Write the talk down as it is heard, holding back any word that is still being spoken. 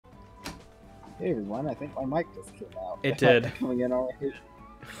Hey everyone, I think my mic just came out. It did. Coming in already.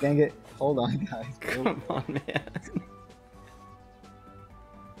 Dang it. Hold on, guys. Come on, man.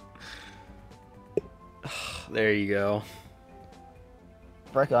 There you go.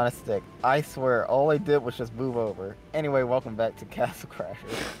 Break on a stick. I swear, all I did was just move over. Anyway, welcome back to Castle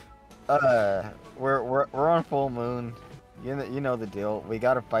Crashers. We're on full moon. You know the deal. We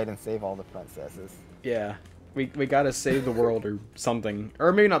gotta fight and save all the princesses. Yeah. We gotta save the world or something.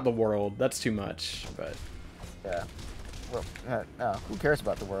 Or maybe not the world. That's too much, but... Yeah. Well, no, who cares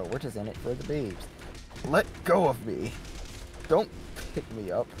about the world? We're just in it for the babes. Let go of me. Don't pick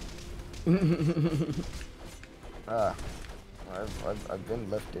me up. I've been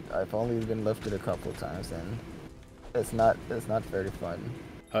lifted. I've only been lifted a couple of times, and it's not very fun.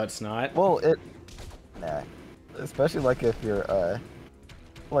 Oh, it's not? Well, nah. Especially like if you're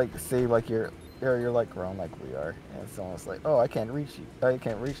like say like you're like grown like we are, and someone's like, oh, I can't reach you. I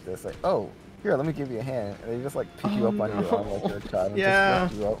can't reach this. Like, oh, here, let me give you a hand. And they just like pick you up on your arm like you're a child and just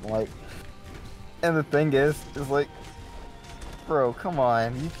lift you up. And, like, and the thing is like, bro, come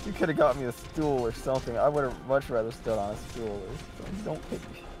on. You could have got me a stool or something. I would have much rather stood on a stool or something. Don't pick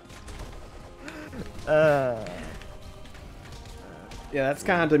me. Yeah, that's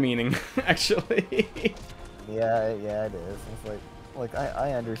kind of demeaning, actually. Yeah, it is. It's like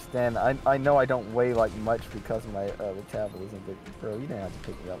I understand. I know I don't weigh like much because of my metabolism, but bro, you didn't have to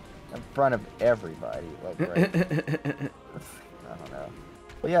pick me up in front of everybody. Like, right? I don't know.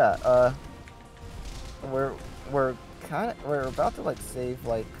 But yeah, we're about to like save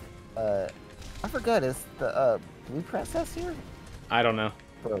like I forgot, is the blue princess here? I don't know.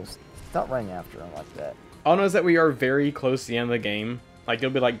 Bro, stop running after him like that. All I know is that we are very close to the end of the game. Like,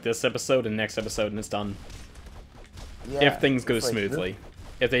 it'll be like this episode and next episode and it's done. Yeah, if things go smoothly.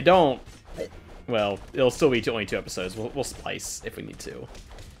 If they don't, well, it'll still be only 2 episodes. We'll splice if we need to.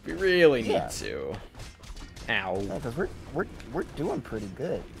 If we really need to. Ow. Yeah, because we're doing pretty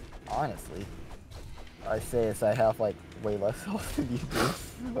good, honestly. I say as I have like way less health than you do,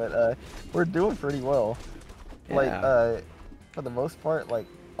 but we're doing pretty well. Yeah. Like for the most part, like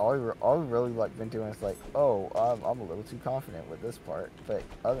all we really like been doing is like, oh, I'm a little too confident with this part, but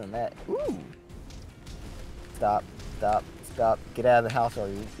other than that, ooh. Stop. Get out of the house or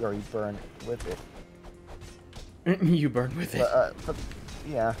you burn with it. You burn with it. But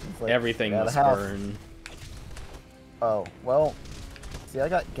yeah. It's like, everything must burn. Oh, well, see, I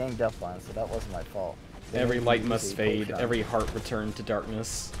got ganged up on, so that wasn't my fault. Every light must fade, every heart return to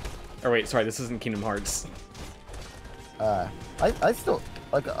darkness. Or wait, sorry, this isn't Kingdom Hearts. I still,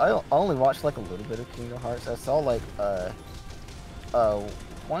 like, I only watched like a little bit of Kingdom Hearts. I saw like,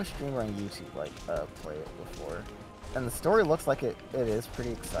 one streamer on YouTube like play it before, and the story looks like it is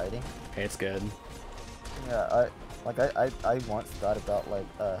pretty exciting. It's good. Yeah, I once thought about like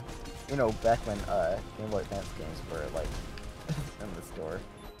you know, back when Game Boy Advance games were like in the store,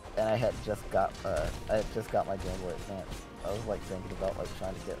 and I had just got my Game Boy Advance. I was like thinking about like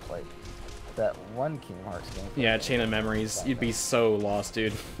trying to get like that one Kingdom Hearts game. Yeah, Chain of Memories. You'd be so lost,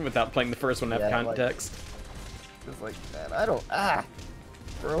 dude, without playing the first one. Have context. Like, it's like, man, I don't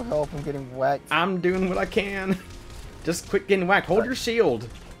bro, help, I'm getting whacked. I'm doing what I can. Just quit getting whacked. Hold your shield.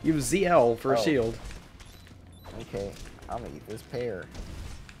 Use ZL for a shield. Okay, I'm gonna eat this pear.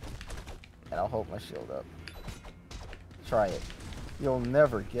 And I'll hold my shield up. Try it. You'll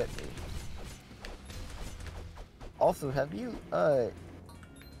never get me. Also, have you,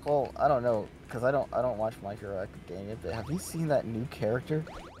 well, I don't know, because I don't watch My Hero Academia, but have you seen that new character?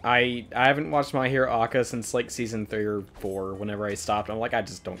 I haven't watched My Hero Aka since like season 3 or 4. Whenever I stopped, I'm like, I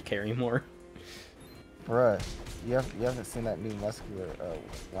just don't care anymore. Bruh, you haven't seen that new muscular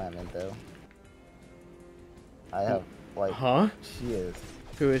woman though. I have like. Huh? She is.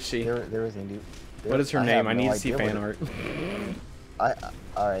 Who is she? There is a new. What is her name? I need to see fan art. All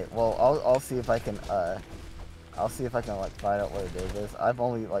right. Well, I'll see if I can. I'll see if I can like find out what it is. I've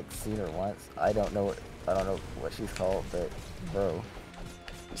only like seen her once. I don't know what she's called, but bro.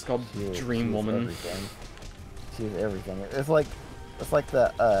 It's called Dream Woman. Everything. She's everything. It's like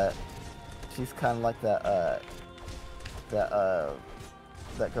the she's kind of like that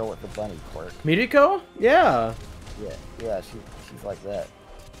girl with the bunny quirk. Miriko? Yeah. Yeah. She's like that.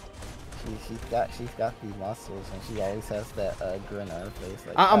 She's got these muscles, and she always has that grin on her face.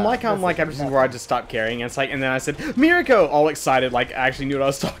 Like, I'm like ever where I just stopped caring. And it's like, and then I said Miriko, all excited, like I actually knew what I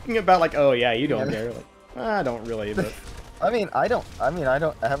was talking about. Like, oh yeah, you don't care. Like, I don't really, but. I haven't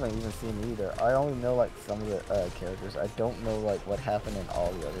even seen either. I only know like some of the characters. I don't know like what happened in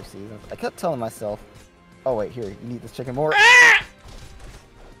all the other seasons. I kept telling myself, oh wait, here, you need this chicken more.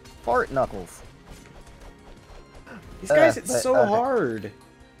 Fart knuckles. These guys, it's so hard.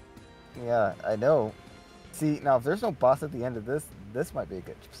 Yeah, I know. See, now if there's no boss at the end of this, this might be a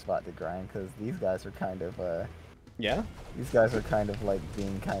good spot to grind because these guys are kind of Yeah. these guys are kind of like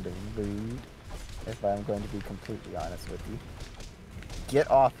being kind of rude. If I'm going to be completely honest with you, get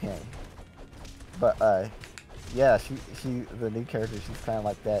off him. But yeah, the new character, she's kind of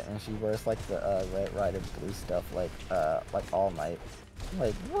like that, and she wears like the red and blue stuff like All Might.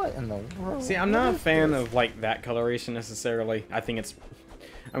 Like, what in the world? See, I'm not a fan of like that coloration necessarily. I think it's,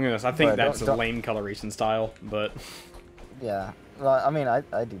 I think that's a lame coloration style, but yeah. Well, I mean,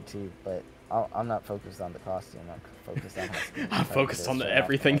 I do too, but I'm not focused on the costume. I'm focused on I'm focused on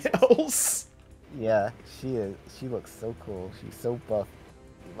everything else. Yeah, she is. She looks so cool. She's so buff.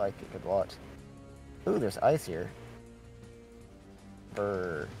 You like it. Good watch. Ooh, there's ice here.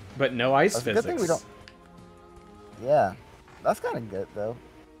 Brr. But no ice That's physics. A good thing we don't. Yeah, that's kind of good though.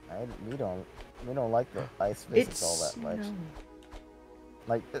 We don't like the ice physics all that much.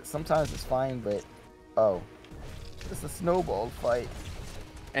 Like sometimes it's fine, but oh, it's a snowball fight.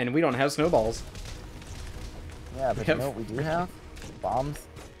 And we don't have snowballs. Yeah, but you know what we do have? Bombs.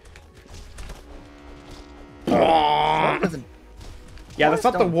 Yeah, that's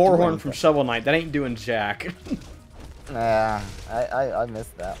not the war horn from Shovel Knight. That ain't doing jack. Nah, I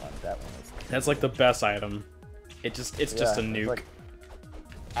missed that one. That one was. That's like the best item. It's just a nuke. Like,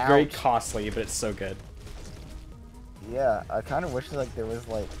 very costly, but it's so good. Yeah, I kind of wish like there was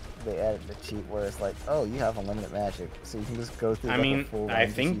like they added the cheat where it's like, oh, you have unlimited magic, so you can just go through. I like, mean, a full I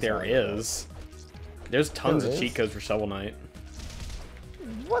think there is. There's tons of is? cheat codes for Shovel Knight.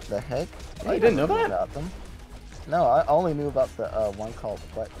 What the heck? Oh, you didn't know that? About them. No, I only knew about the one called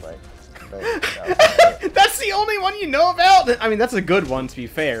Butt Butt. That's the only one you know about. I mean, that's a good one to be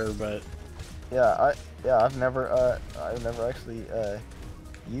fair, but yeah, I've never actually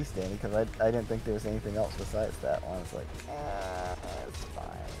used any because I didn't think there was anything else besides that one. It's like, it's fine.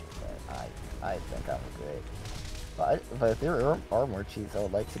 But I think I'm good. But if there are more cheats, I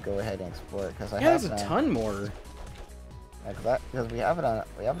would like to go ahead and explore it because I have there's a ton more. Because we have it on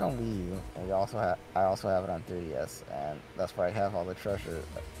Wii U, and I also have it on 3DS, and that's where I have all the treasure.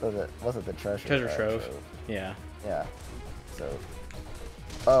 Was it the treasure? Treasure trove. Yeah. Yeah. So.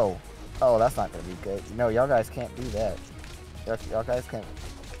 Oh, that's not gonna be good. No, y'all guys can't do that. Y'all guys can't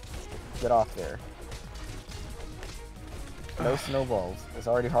get off there. No snowballs. It's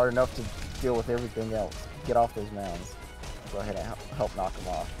already hard enough to deal with everything else. Get off those mounds. Go ahead and help knock them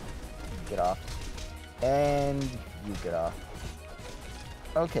off. Get off. And you get off.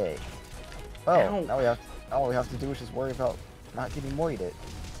 Okay. Oh, Ow. now all we have to do is just worry about not getting moited.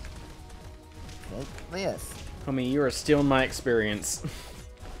 Take this. Homie, you are stealing my experience.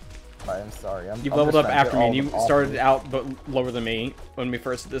 I'm sorry. You leveled up after me, and you started out but lower than me when we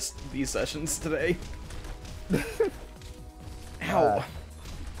first did these sessions today. Ow.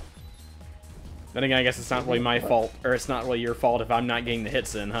 Then again, I guess it's not really my fault, or it's not really your fault if I'm not getting the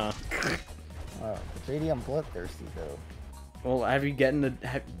hits in, huh? JD, I'm bloodthirsty though. Well, have you gotten the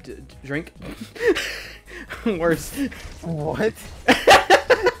drink? Worse. What?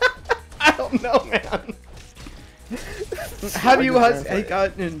 I don't know, man. Have you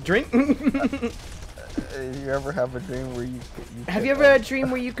got a drink? You ever have a dream where you have you ever had a dream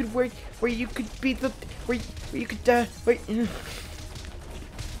where you could where you could be the where you could wait?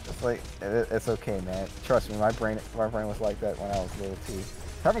 It's like it's okay, man. Trust me, my brain was like that when I was little too.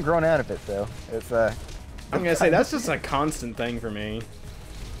 Haven't grown out of it though. It's I'm gonna say that's just a constant thing for me.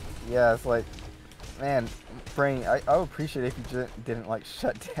 Yeah, it's like, man, brain. I would appreciate it if you didn't like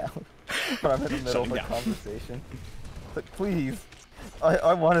shut down when I'm in the middle of a conversation. Like, please,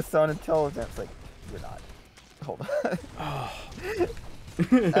 I want to sound intelligent. It's like, you're not. Hold on. Oh.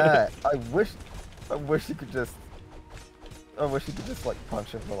 I wish you could just like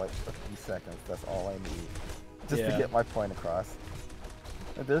punch him for like a few seconds. That's all I need, just to get my point across.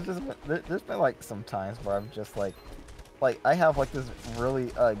 There's been like some times where I'm just like I have like this really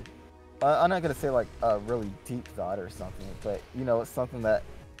I'm not gonna say like a really deep thought or something, but you know, it's something that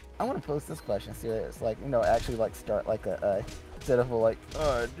I want to post this question serious, like, you know, actually like start like a instead of a like,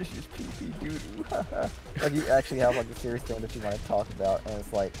 this is pee doo doo, like you actually have like a serious thing that you want to talk about, and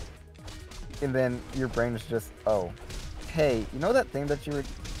it's like, and then your brain is just, oh, hey, you know that thing that you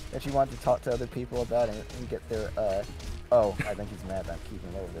want to talk to other people about and get their oh, I think he's mad that I'm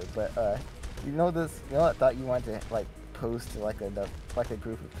keeping over there. But you know that thought you wanted to like post to like a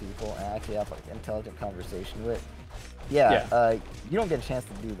group of people and actually have like an intelligent conversation with. Yeah. You don't get a chance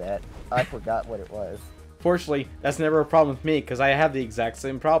to do that. I forgot what it was. Fortunately, that's never a problem with me because I have the exact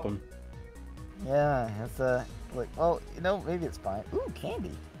same problem. Yeah, it's like, well, you know, maybe it's fine. Ooh,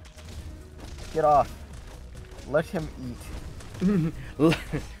 candy. Get off. Let him eat.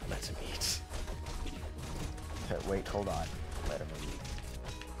 Let him eat. Okay, wait, hold on. Let him eat.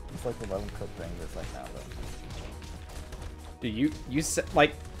 It's like the let him cook thing that's like now though. Dude, you said,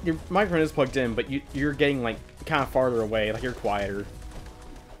 like, your microphone is plugged in, but you're getting, like, kind of farther away. Like, you're quieter.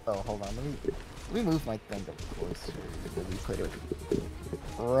 Oh, hold on. Let me move my thing up closer. Let me put it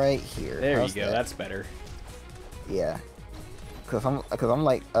right here. There How's you go. that? That's better. Yeah. Cause I'm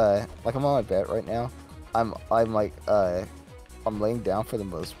like I'm on my bed right now. I'm laying down for the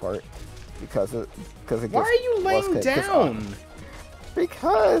most part because it gets Why are you laying down?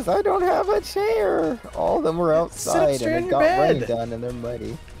 Because I don't have a chair. All of them are outside and it got rained on and they're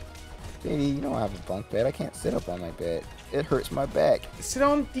muddy. Baby, you don't have a bunk bed. I can't sit up on my bed. It hurts my back. Sit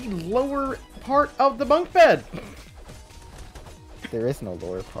on the lower part of the bunk bed. There is no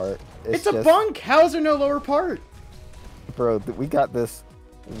lower part. It's a bunk. How is there no lower part? Bro, we got this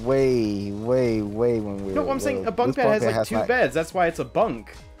way when we were. No, I'm saying a bunk bed has like two beds. That's why it's a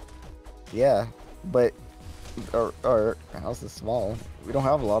bunk. Yeah, but our house is small. We don't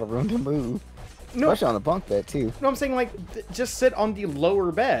have a lot of room to move. No, especially on the bunk bed too. No, I'm saying like just sit on the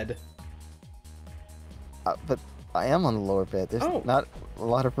lower bed. But I am on the lower bed. There's not a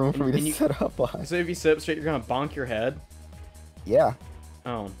lot of room for me to sit up on. So if you sit up straight, you're gonna bonk your head. Yeah.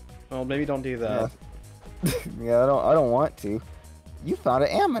 Oh, well, maybe don't do that. Yeah, yeah, I don't want to. You found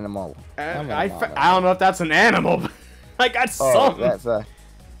an animal. I don't know if that's an animal. But I got something.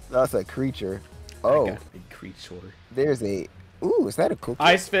 That's a creature. Oh, I got a big creature. There's a. Ooh, is that a cookie?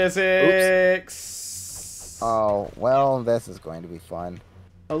 Ice physics. Oops. Oh well, this is going to be fun.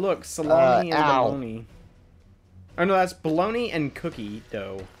 Oh look, salami and bologna. Oh no, that's bologna and cookie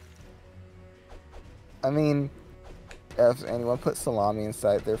dough. I mean, has anyone put salami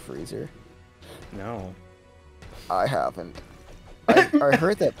inside their freezer? No. I haven't. I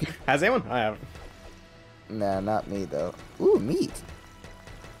heard that people... Has anyone? I haven't. Nah, not me though. Ooh, meat.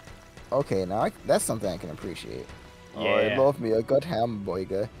 Okay, now that's something I can appreciate. Yeah. Oh, I love me a good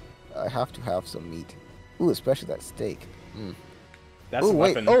hamburger. I have to have some meat. Ooh, especially that steak. Mm. That's a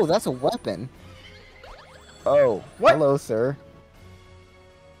weapon. Wait. Oh, that's a weapon. Oh, what? Hello, sir.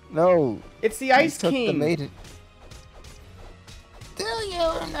 No. It's the Ice King. Do you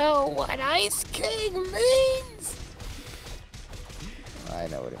know what Ice King means? I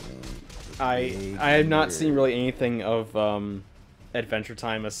know what it means. I have not seen really anything of Adventure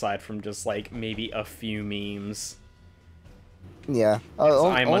Time aside from just like maybe a few memes. Yeah.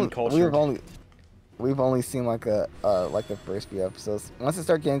 I'm uncultured. We've only seen like the first few episodes. Once it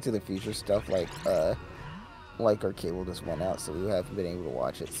started getting to the future stuff, like our cable just went out, so we haven't been able to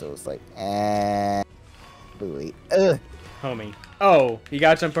watch it. So it's like, booey. Homie. Oh, you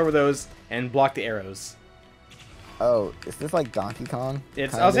gotta jump over those and block the arrows. Oh, is this like Donkey Kong?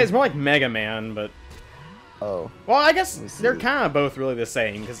 I'll say it's more like Mega Man, but. Oh. Well, I guess they're kind of both really the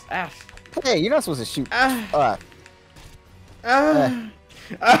same, because Hey, you're not supposed to shoot. I don't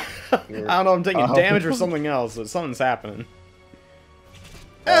know, I'm taking damage or something else, but something's happening.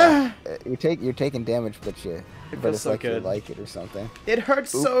 You're taking damage, but it's so like good. You like it or something. It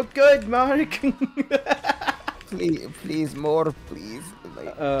hurts so good, Mark. please, more, please.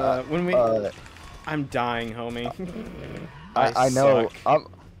 I'm dying, homie. I know.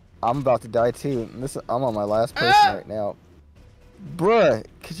 I'm about to die too. I'm on my last person right now. Bruh,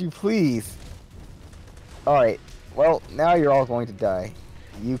 could you please? Alright, well, now you're all going to die.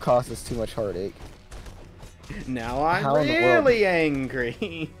 You caused us too much heartache. Now I'm really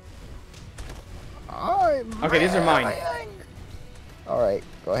angry. Okay, these are mine. Alright,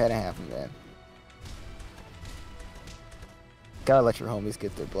 go ahead and have them then. Gotta let your homies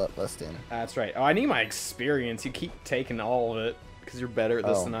get their bloodlust in. That's right. Oh, I need my experience. You keep taking all of it because you're better at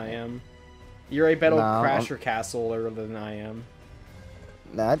this than I am. You're a better Crasher Castler than I am.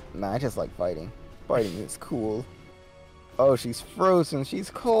 Nah, I just like fighting. Fighting is cool. Oh, she's frozen.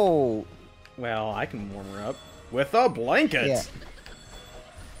 She's cold. Well, I can warm her up with a blanket. Yeah.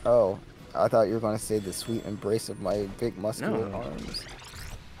 Oh, I thought you were going to say the sweet embrace of my big muscular arms.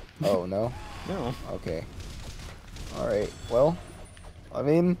 Oh, no? No. Okay. Alright, well, I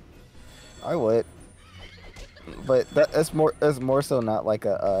mean, I would. But that's more so not like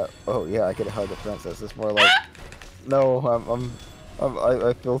oh yeah, I could hug a princess. It's more like, no,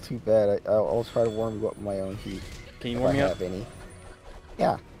 I feel too bad. I'll try to warm you up with my own heat. Can you warm me up? Have any.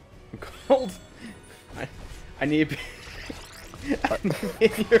 Yeah. I'm cold. I need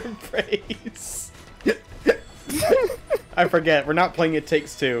your praise. I forget. We're not playing It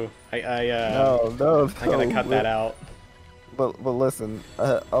Takes Two. No. I gotta cut that out. But listen,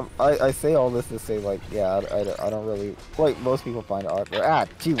 I say all this to say like, yeah, I don't really like most people find it awkward.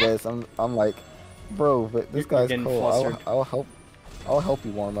 Gee whiz, I'm like bro, but this You're guy's getting cool. flustered. I'll help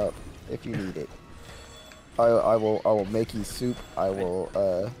you warm up if you need it. I will make you soup. I'll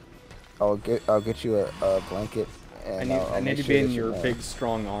get you a blanket. And I need to be in your big,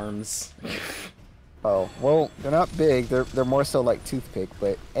 strong arms. Oh, well, they're not big. They're more so like toothpick,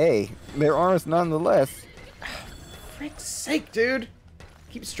 but hey, they're arms nonetheless. Frick's sake, dude!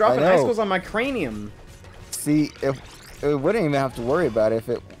 Keeps dropping icicles on my cranium. See, if we wouldn't even have to worry about it if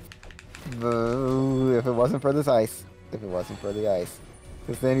it wasn't for this ice. If it wasn't for the ice,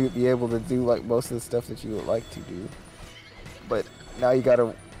 because then you'd be able to do like most of the stuff that you would like to do. But now you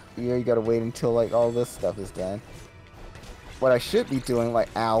gotta wait until like all this stuff is done. What I should be doing, like,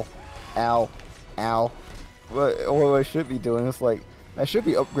 ow. What I should be doing is, like, I should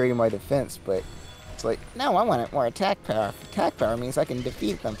be upgrading my defense, but it's like, no, I want more attack power. Attack power means I can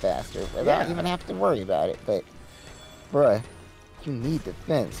defeat them faster without even having to worry about it. But, bruh, you need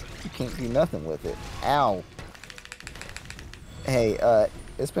defense. You can't do nothing with it. Ow. Hey,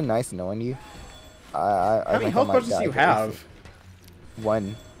 it's been nice knowing you. How many health potions do you have?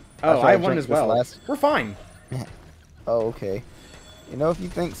 One. Oh, I have one as well. We're fine. Oh, okay. You know, if you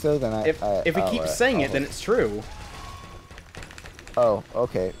think so, then if we keep saying it, then it's true. Oh,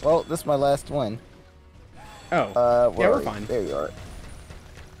 okay. Well, this is my last one. Oh. Yeah, we're fine. There you are.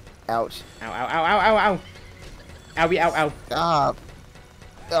 Ouch. Ow, ow, ow, ow, ow, ow. Owie, ow, ow. Stop.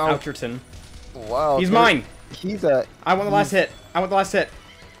 Oh. Oucherton. Wow. He's mine. I want the last hit.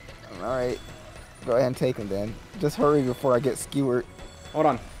 Alright. Go ahead and take him then. Just hurry before I get skewered. Hold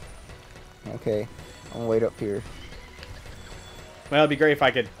on. Okay. I'm gonna wait up here. Well, it'd be great if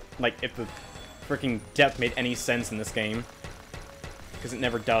I could, like, if the freaking depth made any sense in this game. Because it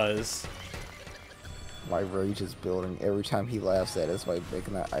never does. My rage is building every time he laughs at us by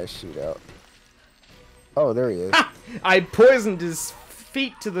making that ice shoot out. Oh, there he is. Ha! I poisoned his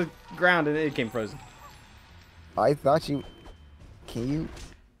feet to the ground and it became frozen. I thought you... Can you...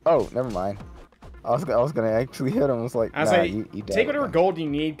 Oh, never mind. I was gonna actually hit him. I was like, I was like, you take whatever gold you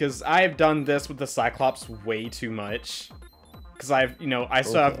need, because I have done this with the Cyclops way too much. Because I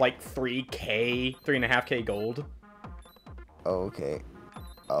still have like 3.5k gold. Oh, okay.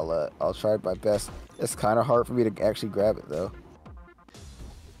 I'll try my best. It's kind of hard for me to actually grab it though.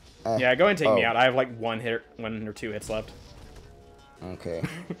 Yeah, go ahead and take me out. I have like one or two hits left. Okay.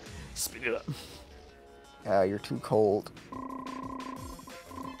 Speed it up. You're too cold.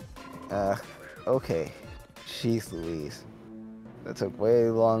 Okay. Jeez Louise. That took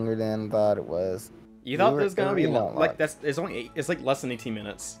way longer than I thought it was. You thought it was gonna be like it's like less than 18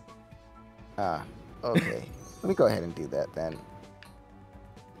 minutes. Okay. Let me go ahead and do that then.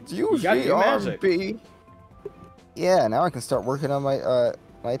 Use the magic. Yeah, now I can start working on my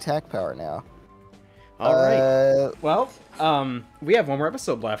my attack power now. All right. Well, we have one more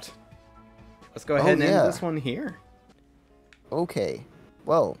episode left. Let's go ahead and end this one here. Okay.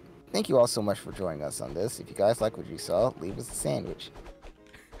 Well, thank you all so much for joining us on this. If you guys like what you saw, leave us a sandwich.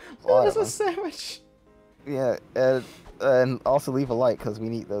 Leave us a sandwich. Yeah, and also leave a like, because we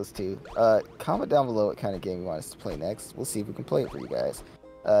need those too. Comment down below what kind of game you want us to play next. We'll see if we can play it for you guys.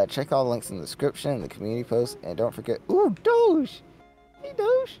 Check all the links in the description, in the community post, and don't forget... Ooh, Doge! Hey,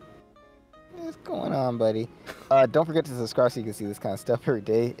 Doge! What's going on, buddy? Don't forget to subscribe so you can see this kind of stuff every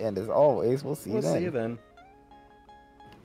day, and as always, we'll see you then. We'll see you then.